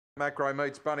Macro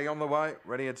meets Bunny on the way,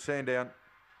 ready at Sandown.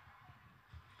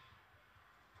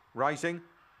 Racing.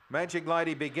 Magic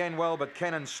Lady began well, but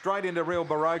Cannon straight into Real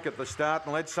Baroque at the start,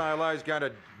 and Let's Say Hello is going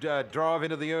to drive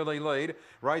into the early lead.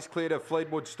 Race clear to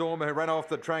Fleetwood Storm, who ran off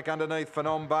the track underneath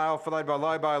Phenom Bale, followed by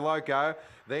Lobo Loco.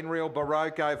 Then Real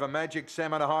Baroque over Magic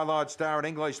Salmon, a Highlight Star, and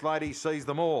English Lady sees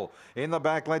them all. In the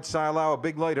back, Let's Say Hello, a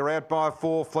big leader out by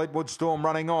 4, Fleetwood Storm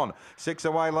running on. 6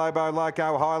 away, Lobo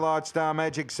Loco, Highlight Star,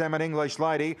 Magic Salmon, English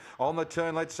Lady. On the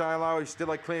turn, Let's Say Hello is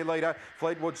still a clear leader.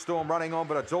 Fleetwood Storm running on,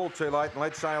 but it's all too late, and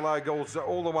Let's Say Hello goes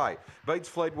all the way. Beats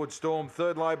Fleetwood Storm,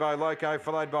 third Lobo Loco,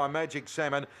 followed by Magic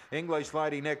Salmon. English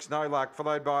Lady next, No Luck,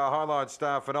 followed by a Highlight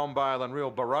Star, Phenom Bale and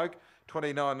Real Baroque.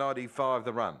 29.95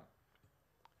 the run.